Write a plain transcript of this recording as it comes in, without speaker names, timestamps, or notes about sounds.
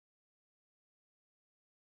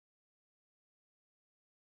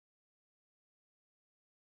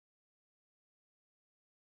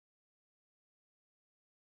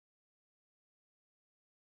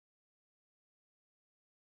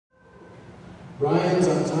Brian's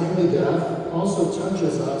untimely death also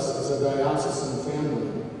touches us as a diocesan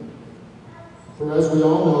family. For as we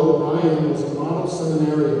all know, Brian was a model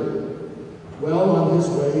seminarian, well on his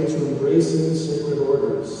way to embracing sacred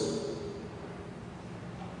orders.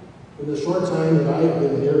 In the short time that I've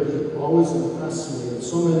been here, he always impressed me, and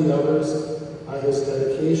so many others, by his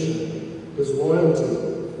dedication, his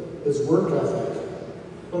loyalty, his work ethic,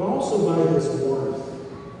 but also by his warmth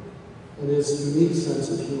and his unique sense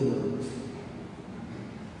of humor.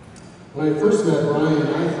 When I first met Brian,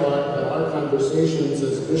 I thought that our conversations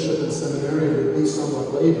as bishop and seminarian would be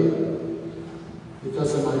somewhat labored,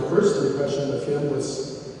 because of my first impression of him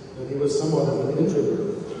was that he was somewhat of an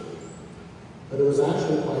introvert. But it was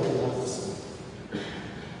actually quite the opposite.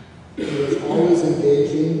 He was always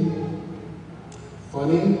engaging,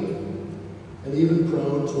 funny, and even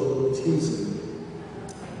prone to a little teasing,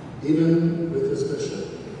 even with his bishop.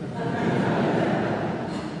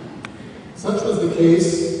 Such was the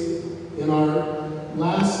case in our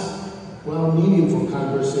last, meaningful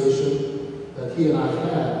conversation that he and I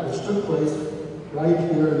had, which took place right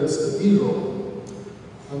here in this cathedral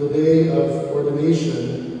on the day of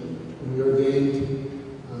ordination when we ordained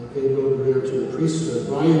Gabriel Greer to the priesthood.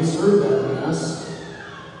 Brian served that Mass,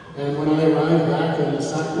 and when I arrived back in the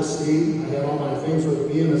sacristy, I had all my things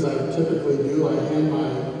with me, and as I typically do, I hand my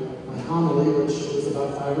homily, which was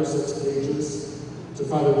about 5 or 6 pages, to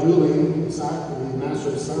Father Dooling, the Master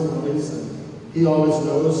of Ceremonies, and he always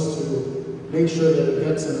knows to make sure that it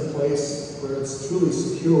gets in a place where it's truly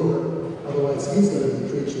secure, otherwise he's going to be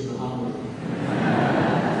preaching the homily.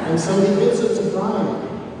 And so he gives it to Brian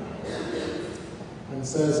and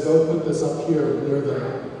says, go put this up here near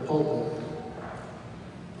the pulpit.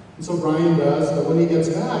 And so Brian does, but when he gets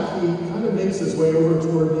back, he kind of makes his way over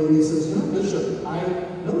toward me and he says, Bishop, I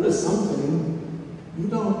noticed something. You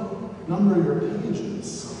don't number your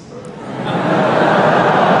pages.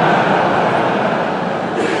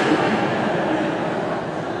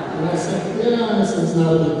 And I said, yeah, it's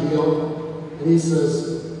not a big deal. And he says,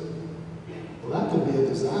 well, that could be a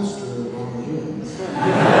disaster in the wrong hands.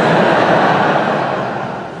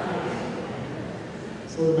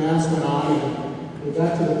 So the Mass went on, and we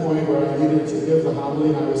got to the point where I needed to give the homily,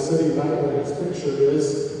 and I was sitting right where his picture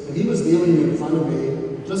is, and he was kneeling in front of me,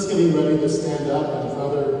 just getting ready to stand up, and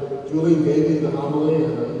Father Julian gave me the homily,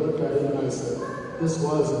 and I looked at him and I said, this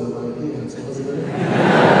was in the right hands, wasn't it?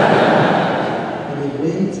 And he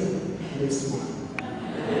winked and he smiled.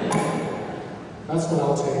 That's what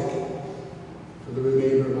I'll take for the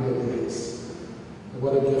remainder of my days. And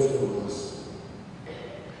what a gift it was.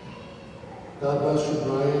 God bless you,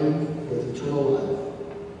 Brian, with eternal life.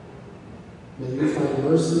 May you find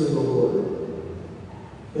mercy in the Lord.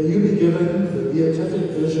 May you be given the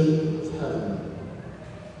beatific vision of heaven,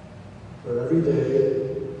 where every day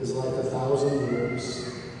is like 1,000 years,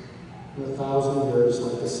 and 1,000 years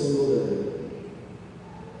like a single day.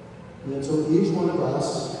 And until each one of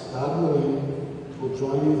us, God willing, will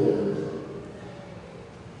join you there,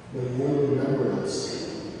 may you remember us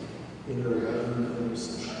in your heavenly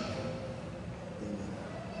intercession.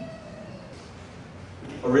 Amen.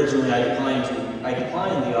 Originally, I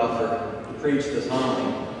declined the offer to preach this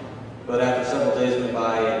homily, but after several days went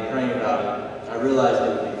by and praying about it, I realized it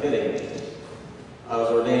would be fitting. I was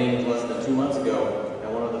ordained less than 2 months ago,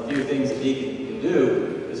 and one of the few things a deacon can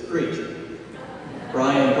do is preach.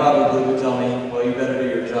 Brian probably would tell me, well, you better do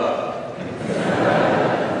your job.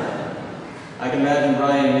 I can imagine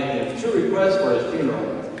Brian making 2 requests for his funeral.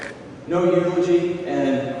 No eulogy,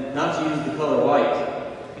 and not to use the color white.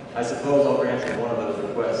 I suppose I'll grant him one of those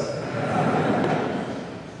requests.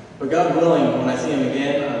 But God willing, when I see him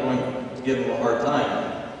again, I'm going to give him a hard time.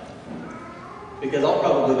 Because I'll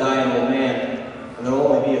probably die an old man, and there will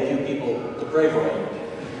only be a few people to pray for me.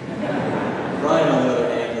 Brian, on the other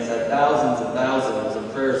hand, has had thousands and thousands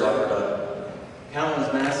of prayers offered up, countless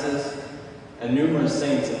masses, and numerous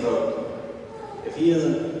saints invoked. If he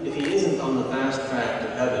isn't on the fast track to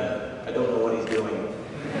heaven, I don't know what he's doing.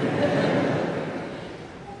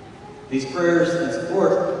 These prayers and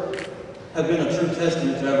support have been a true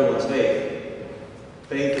testament to everyone's faith.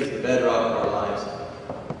 Faith is the bedrock of our lives,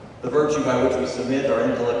 the virtue by which we submit our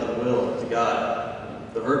intellect and will to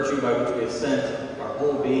God, the virtue by which we assent our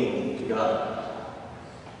whole being to God.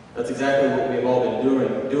 That's exactly what we have all been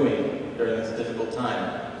doing during this difficult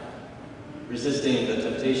time, resisting the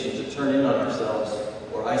temptation to turn in on ourselves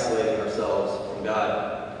or isolating ourselves from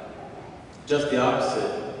God. Just the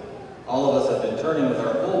opposite. All of us have been turning with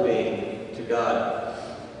our whole being to God,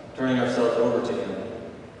 turning ourselves over to Him,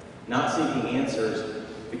 not seeking answers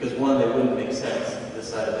because 1, they wouldn't make sense this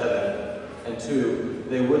side of heaven, and 2,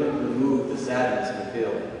 they wouldn't remove the sadness we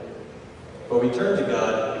feel. But we turn to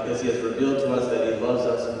God because he has revealed to us that he loves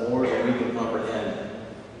us more than we can comprehend.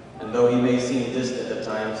 And though he may seem distant at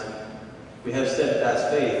times, we have steadfast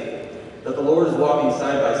faith that the Lord is walking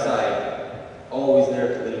side by side, always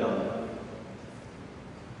there to lean on.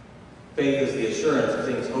 Faith is the assurance of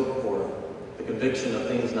things hoped for, the conviction of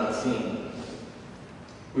things not seen.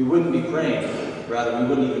 We wouldn't be praying, rather we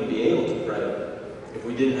wouldn't even be able to pray, if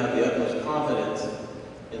we didn't have the utmost confidence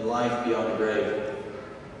in life beyond the grave.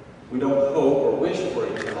 We don't hope or wish for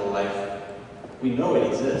eternal life. We know it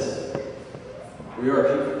exists. We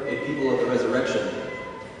are a people of the resurrection.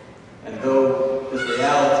 And though this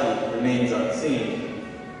reality remains unseen,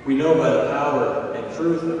 we know by the power and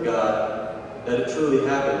truth of God that it truly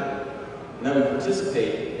happened, and that we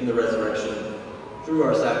participate in the resurrection through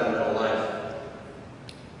our sacramental life.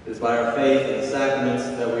 It is by our faith in the sacraments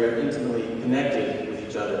that we are intimately connected with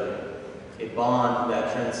each other, a bond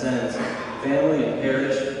that transcends family and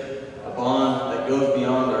parish, a bond that goes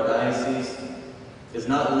beyond our diocese, is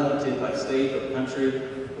not limited by state or country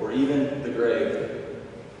or even the grave.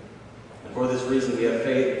 And for this reason we have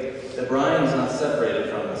faith that Brian is not separated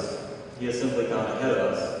from us. He has simply gone ahead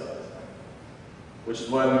of us. Which is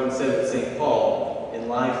why we can say with St. Paul, in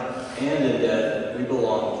life and in death we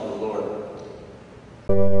belong to the Lord.